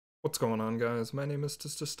What's going on, guys? My name is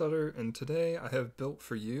Stutter, and today I have built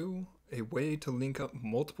for you a way to link up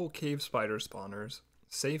multiple cave spider spawners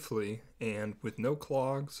safely and with no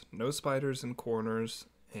clogs, no spiders in corners,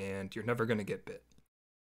 and you're never going to get bit.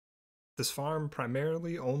 This farm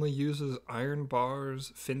primarily only uses iron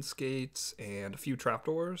bars, fence gates, and a few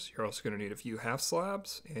trapdoors. You're also going to need a few half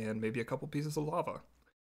slabs and maybe a couple pieces of lava.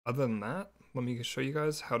 Other than that, let me show you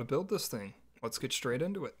guys how to build this thing. Let's get straight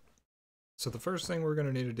into it. So the first thing we're going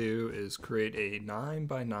to need to do is create a 9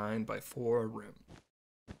 by 9 by 4 room,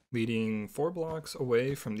 leading 4 blocks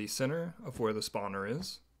away from the center of where the spawner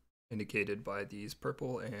is, indicated by these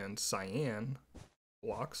purple and cyan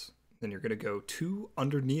blocks. Then you're going to go 2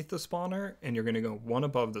 underneath the spawner, and you're going to go 1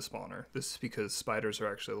 above the spawner. This is because spiders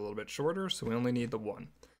are actually a little bit shorter, so we only need the 1.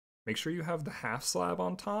 Make sure you have the half slab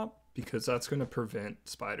on top, because that's going to prevent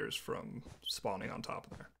spiders from spawning on top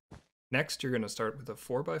of there. Next, you're going to start with a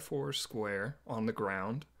 4x4 square on the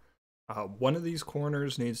ground. One of these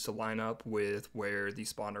corners needs to line up with where the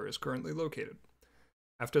spawner is currently located.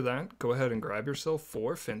 After that, go ahead and grab yourself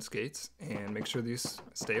 4 fence gates and make sure these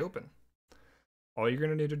stay open. All you're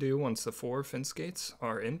going to need to do once the 4 fence gates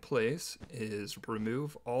are in place is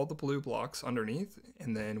remove all the blue blocks underneath,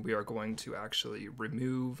 and then we are going to actually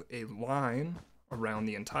remove a line around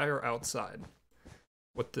the entire outside.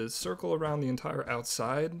 What the circle around the entire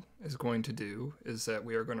outside is going to do is that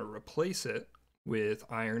we are going to replace it with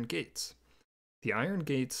iron gates. The iron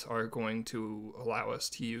gates are going to allow us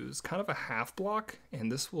to use kind of a half block,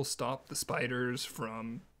 and this will stop the spiders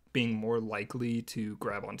from being more likely to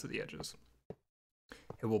grab onto the edges.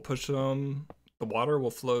 It will push them, the water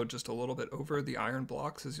will flow just a little bit over the iron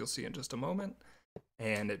blocks, as you'll see in just a moment,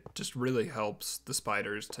 and it just really helps the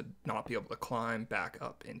spiders to not be able to climb back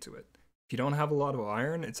up into it. If you don't have a lot of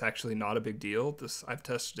iron, it's actually not a big deal. I've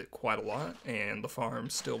tested it quite a lot, and the farm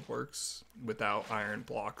still works without iron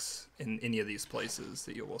blocks in any of these places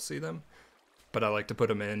that you will see them. But I like to put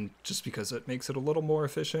them in just because it makes it a little more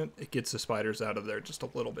efficient. It gets the spiders out of there just a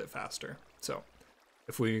little bit faster. So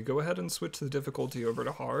if we go ahead and switch the difficulty over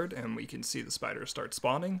to hard, and we can see the spiders start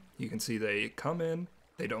spawning, you can see they come in,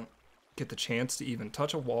 they don't get the chance to even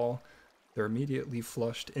touch a wall. They're immediately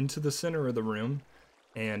flushed into the center of the room,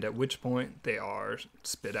 and at which point they are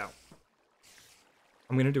spit out.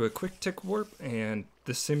 I'm going to do a quick tick warp, and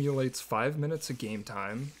this simulates 5 minutes of game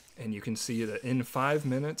time, and you can see that in 5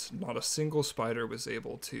 minutes, not a single spider was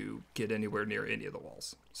able to get anywhere near any of the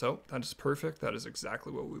walls. So that is perfect. That is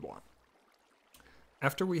exactly what we want.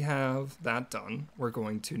 After we have that done, we're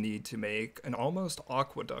going to need to make an almost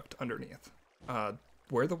aqueduct underneath.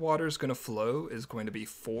 Where the water is going to flow is going to be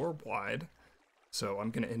 4 wide. So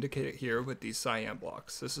I'm going to indicate it here with these cyan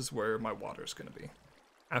blocks. This is where my water is going to be.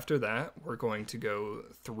 After that, we're going to go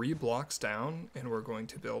 3 blocks down, and we're going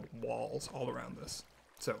to build walls all around this.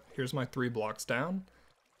 So here's my 3 blocks down.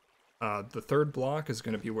 The 3rd block is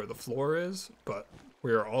going to be where the floor is, but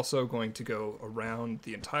we are also going to go around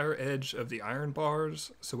the entire edge of the iron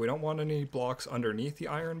bars, so we don't want any blocks underneath the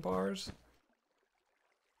iron bars,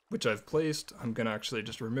 which I've placed. I'm going to actually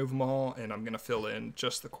just remove them all, and I'm going to fill in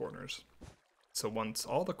just the corners. So once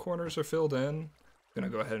all the corners are filled in, I'm going to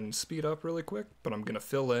go ahead and speed up really quick, but I'm going to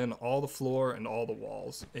fill in all the floor and all the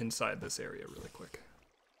walls inside this area really quick.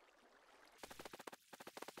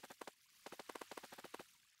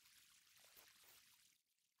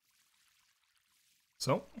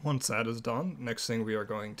 So once that is done, next thing we are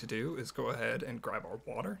going to do is go ahead and grab our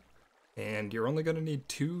water. And you're only going to need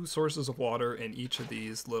 2 sources of water in each of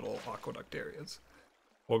these little aqueduct areas.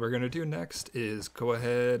 What we're going to do next is go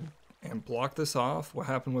ahead and block this off. What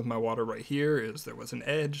happened with my water right here is there was an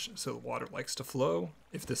edge, so the water likes to flow.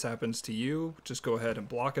 If this happens to you, just go ahead and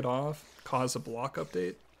block it off, cause a block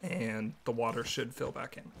update, and the water should fill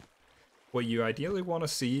back in. What you ideally want to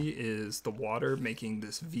see is the water making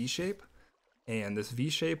this V shape, and this V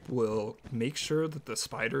shape will make sure that the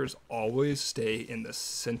spiders always stay in the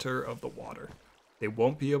center of the water. They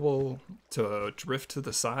won't be able to drift to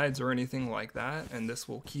the sides or anything like that, and this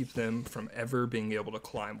will keep them from ever being able to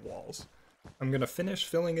climb walls. I'm going to finish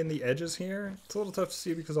filling in the edges here. It's a little tough to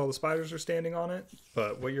see because all the spiders are standing on it,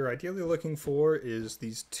 but what you're ideally looking for is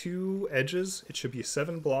these 2 edges. It should be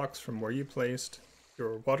 7 blocks from where you placed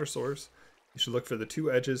your water source. You should look for the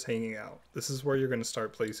 2 edges hanging out. This is where you're going to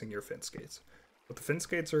start placing your fence gates. What the fence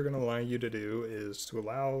gates are going to allow you to do is to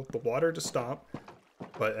allow the water to stop,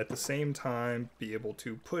 but at the same time be able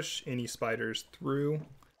to push any spiders through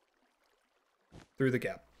the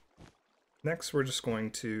gap. Next, we're just going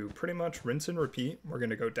to pretty much rinse and repeat. We're going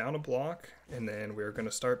to go down a block, and then we're going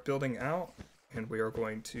to start building out, and we are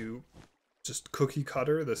going to just cookie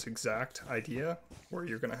cutter this exact idea where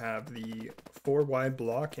you're going to have the 4 wide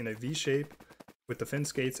block in a V shape with the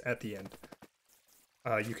fence gates at the end.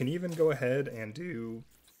 You can even go ahead and do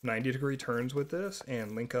 90-degree turns with this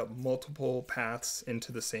and link up multiple paths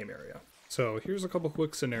into the same area. So here's a couple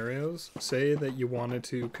quick scenarios. Say that you wanted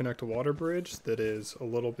to connect a water bridge that is a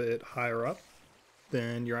little bit higher up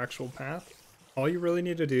than your actual path. All you really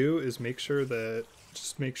need to do is make sure that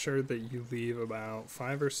you leave about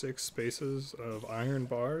 5 or 6 spaces of iron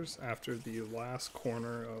bars after the last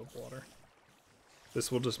corner of water.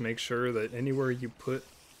 This will just make sure that anywhere you put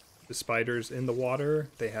the spiders in the water,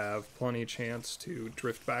 they have plenty chance to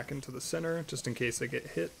drift back into the center just in case they get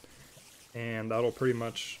hit. And that'll pretty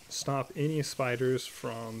much stop any spiders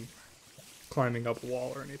from climbing up a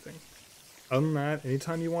wall or anything. Other than that,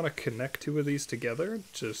 anytime you want to connect 2 of these together,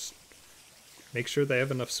 just make sure they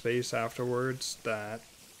have enough space afterwards that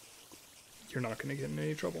you're not going to get in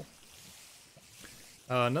any trouble.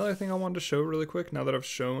 Another thing I wanted to show really quick, now that I've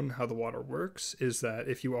shown how the water works, is that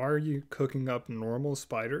if you are cooking up normal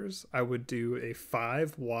spiders, I would do a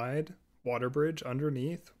 5 wide water bridge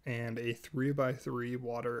underneath and a 3x3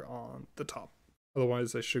 water on the top.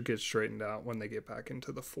 Otherwise, they should get straightened out when they get back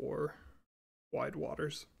into the 4 wide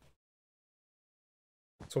waters.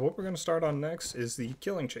 So what we're going to start on next is the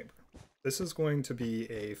killing chamber. This is going to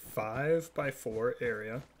be a 5x4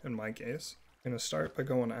 area in my case. I'm going to start by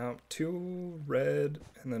going out 2 red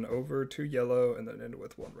and then over 2 yellow and then in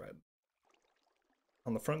with 1 red.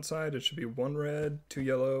 On the front side it should be 1 red, 2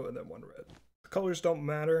 yellow, and then 1 red. The colors don't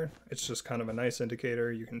matter, it's just kind of a nice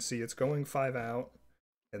indicator. You can see it's going 5 out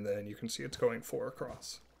and then you can see it's going 4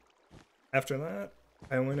 across. After that,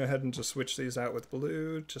 I went ahead and just switched these out with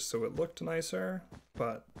blue just so it looked nicer,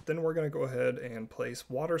 but then we're going to go ahead and place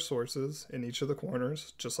water sources in each of the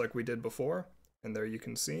corners just like we did before, and there you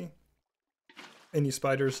can see any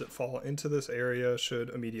spiders that fall into this area should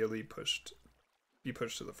immediately be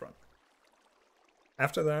pushed to the front.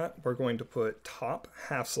 After that, we're going to put top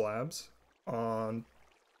half slabs on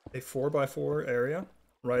a 4x4 area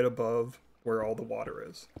right above where all the water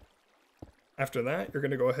is. After that, you're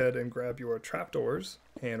going to go ahead and grab your trapdoors,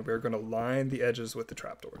 and we're going to line the edges with the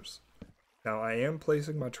trapdoors. Now, I am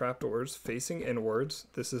placing my trapdoors facing inwards.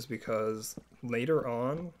 This is because later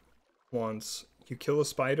on, once you kill a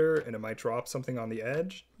spider and it might drop something on the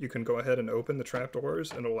edge, you can go ahead and open the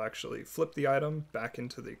trapdoors and it will actually flip the item back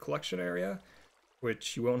into the collection area,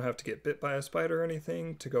 which you won't have to get bit by a spider or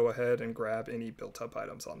anything to go ahead and grab any built up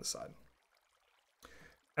items on the side.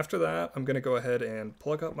 After that, I'm going to go ahead and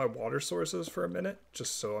plug up my water sources for a minute,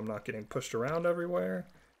 just so I'm not getting pushed around everywhere.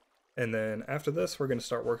 And then after this, we're going to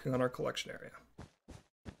start working on our collection area.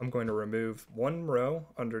 I'm going to remove 1 row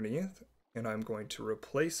underneath, and I'm going to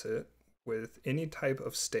replace it with any type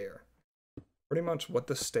of stair. Pretty much what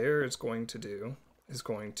the stair is going to do is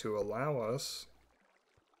going to allow us,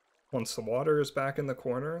 once the water is back in the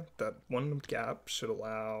corner, that 1 gap should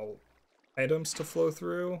allow items to flow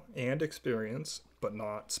through and experience, but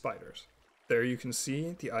not spiders. There you can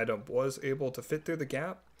see the item was able to fit through the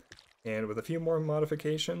gap, and with a few more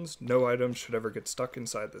modifications, no item should ever get stuck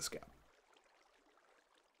inside this gap.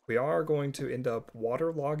 We are going to end up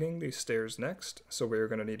waterlogging these stairs next, so we're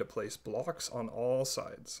going to need to place blocks on all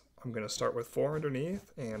sides. I'm going to start with 4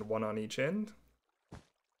 underneath and 1 on each end,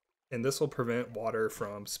 and this will prevent water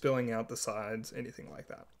from spilling out the sides, anything like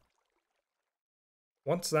that.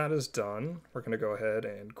 Once that is done, we're going to go ahead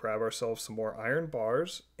and grab ourselves some more iron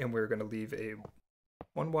bars, and we're going to leave a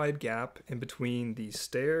 1 wide gap in between these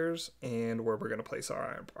stairs and where we're going to place our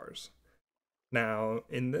iron bars. Now,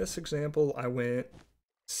 in this example, I went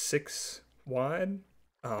 6 wide.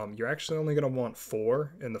 You're actually only going to want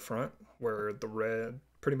 4 in the front, where the red,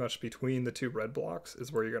 pretty much between the 2 red blocks,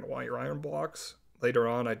 is where you're going to want your iron blocks. Later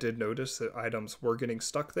on, I did notice that items were getting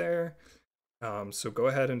stuck there, so go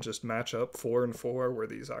ahead and just match up 4 and 4 where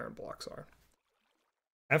these iron blocks are.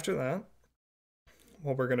 After that,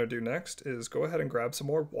 what we're going to do next is go ahead and grab some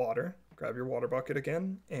more water. Grab your water bucket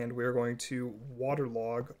again, and we're going to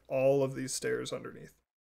waterlog all of these stairs underneath.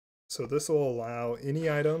 So this will allow any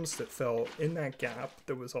items that fell in that gap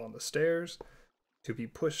that was on the stairs to be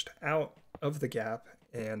pushed out of the gap,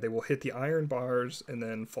 and they will hit the iron bars and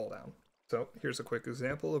then fall down. So here's a quick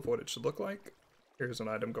example of what it should look like. Here's an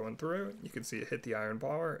item going through. You can see it hit the iron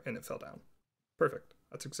bar and it fell down. Perfect.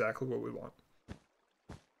 That's exactly what we want.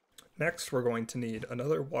 Next, we're going to need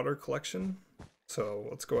another water collection. So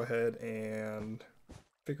let's go ahead and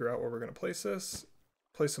figure out where we're going to place this.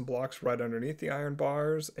 Place some blocks right underneath the iron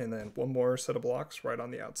bars, and then 1 more set of blocks right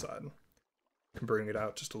on the outside. You can bring it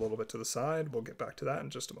out just a little bit to the side. We'll get back to that in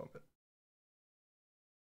just a moment.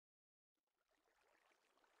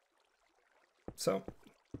 So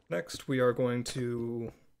next we are going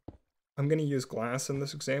to, I'm going to use glass in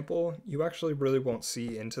this example. You actually really won't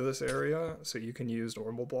see into this area, so you can use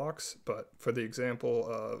normal blocks, but for the example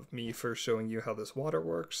of me first showing you how this water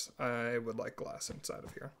works, I would like glass inside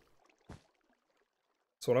of here.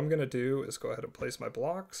 So what I'm going to do is go ahead and place my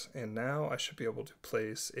blocks, and now I should be able to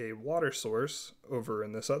place a water source over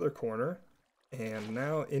in this other corner, and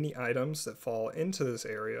now any items that fall into this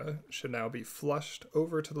area should now be flushed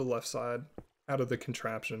over to the left side out of the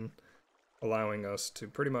contraption, allowing us to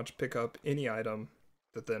pretty much pick up any item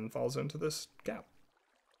that then falls into this gap.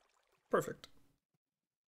 Perfect.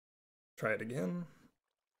 Try it again,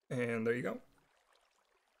 and there you go.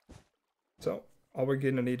 So all we're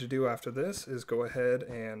going to need to do after this is go ahead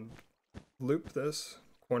and loop this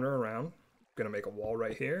corner around. I'm going to make a wall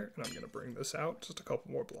right here, and I'm going to bring this out just a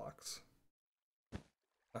couple more blocks.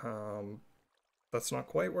 That's not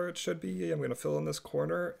quite where it should be. I'm going to fill in this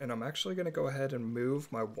corner, and I'm actually going to go ahead and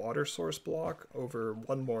move my water source block over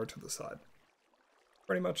one more to the side.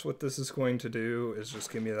 Pretty much what this is going to do is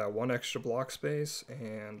just give me that one extra block space,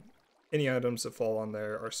 and any items that fall on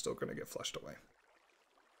there are still going to get flushed away.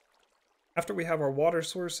 After we have our water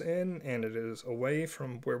source in and it is away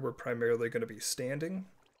from where we're primarily going to be standing,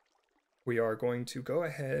 we are going to go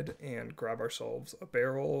ahead and grab ourselves a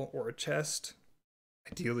barrel or a chest.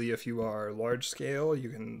 Ideally, if you are large scale, you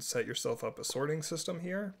can set yourself up a sorting system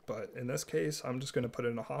here, but in this case, I'm just going to put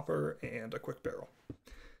in a hopper and a quick barrel.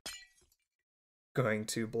 Going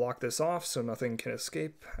to block this off so nothing can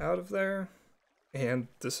escape out of there, and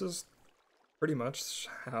this is pretty much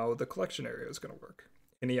how the collection area is going to work.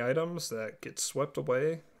 Any items that get swept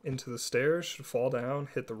away into the stairs should fall down,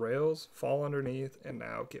 hit the rails, fall underneath, and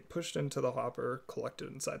now get pushed into the hopper,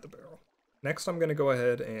 collected inside the barrel. Next, I'm going to go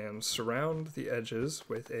ahead and surround the edges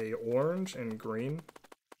with a orange and green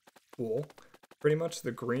wool. Pretty much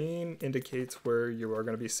the green indicates where you are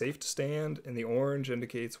going to be safe to stand, and the orange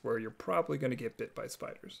indicates where you're probably going to get bit by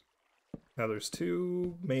spiders. Now there's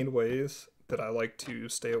two main ways that I like to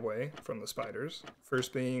stay away from the spiders.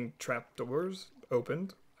 First being trapdoors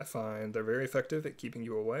opened. I find they're very effective at keeping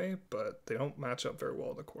you away, but they don't match up very well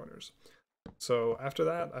in the corners. So after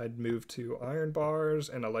that, I'd move to iron bars,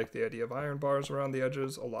 and I like the idea of iron bars around the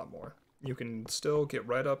edges a lot more. You can still get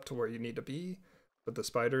right up to where you need to be, but the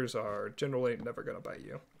spiders are generally never going to bite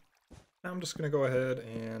you. Now I'm just going to go ahead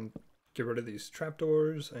and get rid of these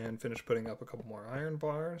trapdoors and finish putting up a couple more iron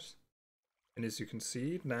bars. And as you can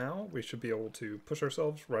see, now we should be able to push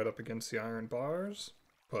ourselves right up against the iron bars.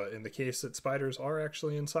 But in the case that spiders are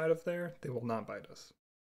actually inside of there, they will not bite us.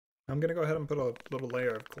 I'm going to go ahead and put a little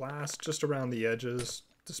layer of glass just around the edges.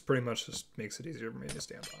 This pretty much just makes it easier for me to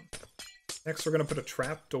stand on. Next, we're going to put a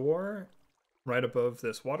trap door right above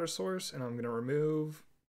this water source, and I'm going to remove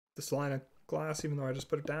this line of glass even though I just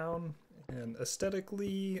put it down. And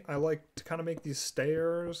aesthetically, I like to kind of make these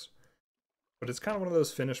stairs, but it's kind of one of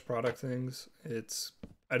those finished product things.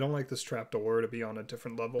 I don't like this trap door to be on a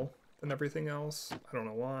different level than everything else. I don't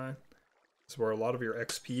know why. It's where a lot of your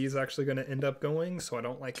XP is actually going to end up going, so I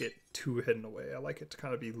don't like it too hidden away. I like it to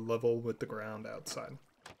kind of be level with the ground outside.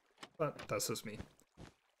 But that's just me.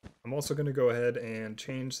 I'm also going to go ahead and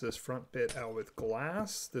change this front bit out with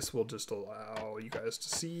glass. This will just allow you guys to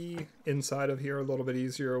see inside of here a little bit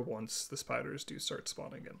easier once the spiders do start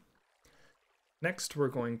spawning in. Next, we're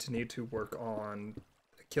going to need to work on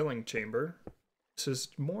a killing chamber. This is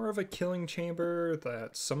more of a killing chamber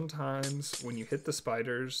that sometimes when you hit the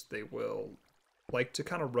spiders, they will like to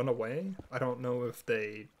kind of run away. I don't know if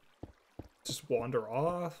they just wander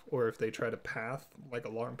off or if they try to path, like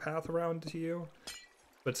a long path around to you.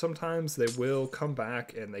 But sometimes they will come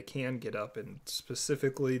back and they can get up in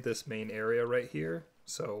specifically this main area right here.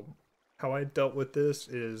 So how I dealt with this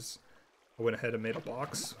is I went ahead and made a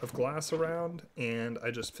box of glass around, and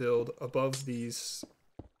I just filled above these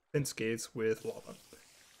fence gates with lava.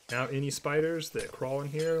 Now any spiders that crawl in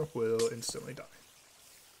here will instantly die.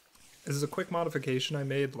 This is a quick modification I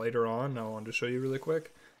made later on. I wanted to show you really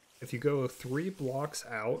quick. If you go 3 blocks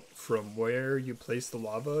out from where you place the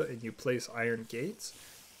lava and you place iron gates,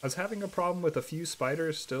 I was having a problem with a few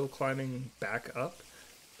spiders still climbing back up,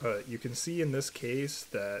 but you can see in this case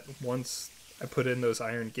that once I put in those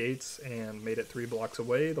iron gates and made it 3 blocks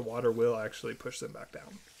away, the water will actually push them back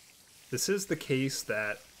down. This is the case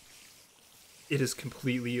that it is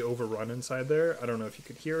completely overrun inside there. I don't know if you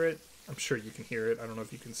can hear it. I'm sure you can hear it. I don't know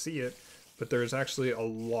if you can see it, but there's actually a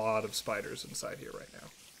lot of spiders inside here right now.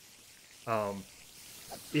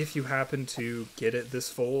 If you happen to get it this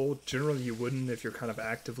full, generally you wouldn't if you're kind of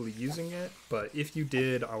actively using it, but if you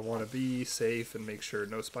did, I want to be safe and make sure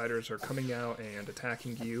no spiders are coming out and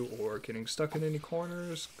attacking you or getting stuck in any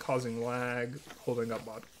corners, causing lag, holding up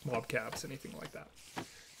mob caps, anything like that.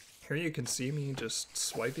 Here you can see me just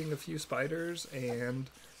swiping a few spiders and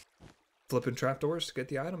flipping trapdoors to get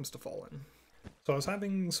the items to fall in. So I was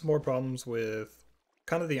having some more problems with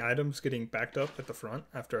kind of the items getting backed up at the front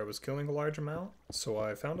after I was killing a large amount. So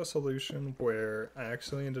I found a solution where I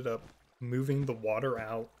actually ended up moving the water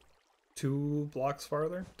out 2 blocks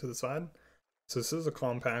farther to the side. So this is a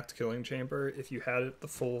compact killing chamber. If you had it the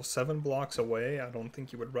full 7 blocks away, I don't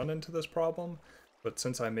think you would run into this problem. But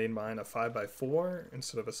since I made mine a 5x4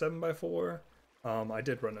 instead of a 7x4, I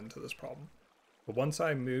did run into this problem. But once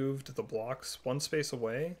I moved the blocks 1 space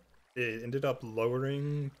away, it ended up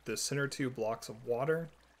lowering the center 2 blocks of water,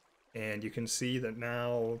 and you can see that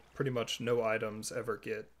now pretty much no items ever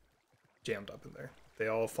get jammed up in there. They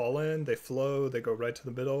all fall in, they flow, they go right to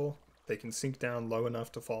the middle, they can sink down low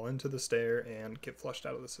enough to fall into the stair and get flushed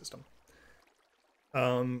out of the system.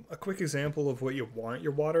 A quick example of what you want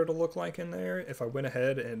your water to look like in there, if I went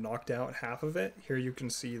ahead and knocked out half of it, here you can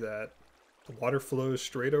see that the water flows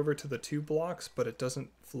straight over to the 2 blocks, but it doesn't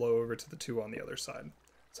flow over to the 2 on the other side.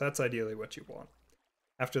 So that's ideally what you want.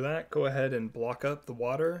 After that, go ahead and block up the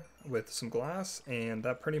water with some glass, and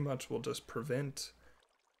that pretty much will just prevent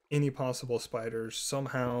any possible spiders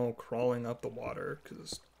somehow crawling up the water,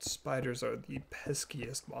 because spiders are the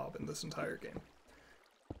peskiest mob in this entire game.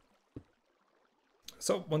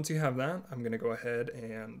 So once you have that, I'm going to go ahead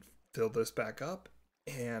and fill this back up,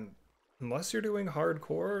 and unless you're doing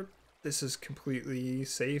hardcore, this is completely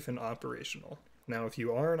safe and operational. Now if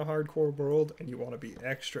you are in a hardcore world and you want to be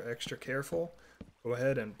extra careful, go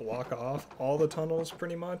ahead and block off all the tunnels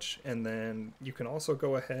pretty much, and then you can also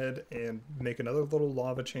go ahead and make another little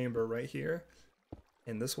lava chamber right here,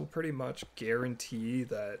 and this will pretty much guarantee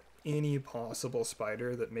that any possible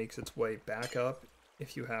spider that makes its way back up,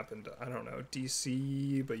 if you happen to, I don't know,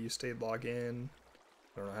 DC, but you stayed logged in,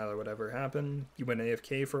 I don't know how that would ever happen, you went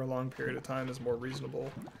AFK for a long period of time is more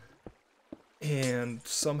reasonable, and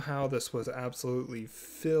somehow this was absolutely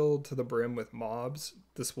filled to the brim with mobs,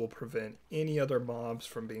 this will prevent any other mobs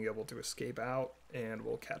from being able to escape out, and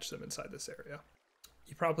will catch them inside this area.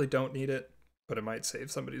 You probably don't need it, but it might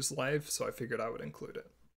save somebody's life, so I figured I would include it.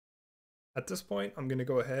 At this point, I'm going to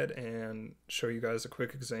go ahead and show you guys a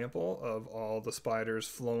quick example of all the spiders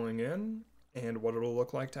flowing in and what it'll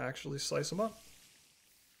look like to actually slice them up.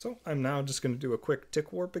 So I'm now just going to do a quick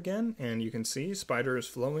tick warp again, and you can see spiders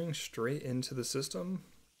flowing straight into the system,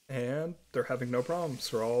 and they're having no problems.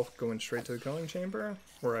 They're all going straight to the killing chamber,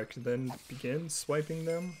 where I can then begin swiping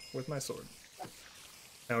them with my sword.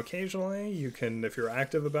 Now occasionally, you can, if you're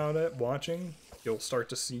active about it, watching, you'll start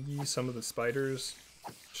to see some of the spiders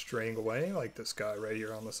straying away, like this guy right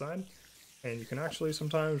here on the side, and you can actually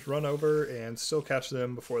sometimes run over and still catch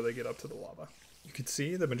them before they get up to the lava. You can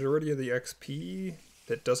see the majority of the XP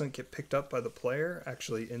that doesn't get picked up by the player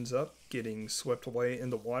actually ends up getting swept away in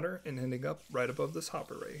the water and ending up right above this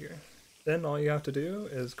hopper right here. Then all you have to do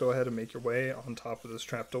is go ahead and make your way on top of this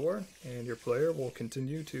trapdoor, and your player will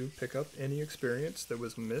continue to pick up any experience that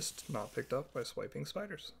was missed, not picked up by swiping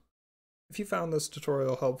spiders. If you found this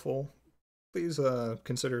tutorial helpful, please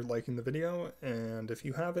consider liking the video, and if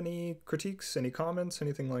you have any critiques, any comments,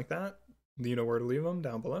 anything like that, you know where to leave them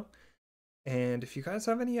down below. And if you guys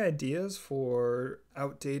have any ideas for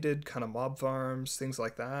outdated kind of mob farms, things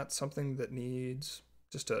like that, something that needs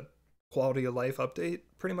just a quality of life update,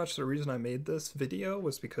 pretty much the reason I made this video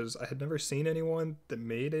was because I had never seen anyone that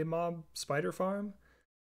made a mob spider farm,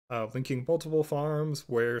 linking multiple farms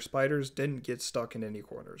where spiders didn't get stuck in any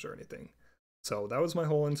corners or anything. So that was my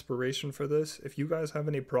whole inspiration for this. If you guys have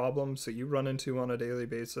any problems that you run into on a daily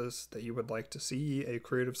basis that you would like to see a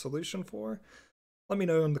creative solution for, let me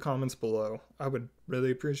know in the comments below. I would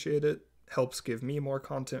really appreciate it. Helps give me more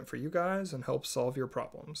content for you guys and helps solve your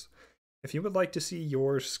problems. If you would like to see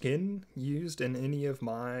your skin used in any of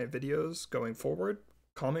my videos going forward,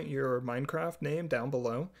 comment your Minecraft name down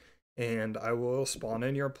below, and I will spawn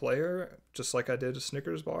in your player just like I did a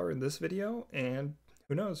Snickers bar in this video, and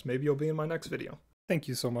who knows, maybe you'll be in my next video. Thank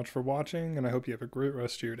you so much for watching, and I hope you have a great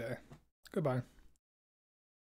rest of your day. Goodbye.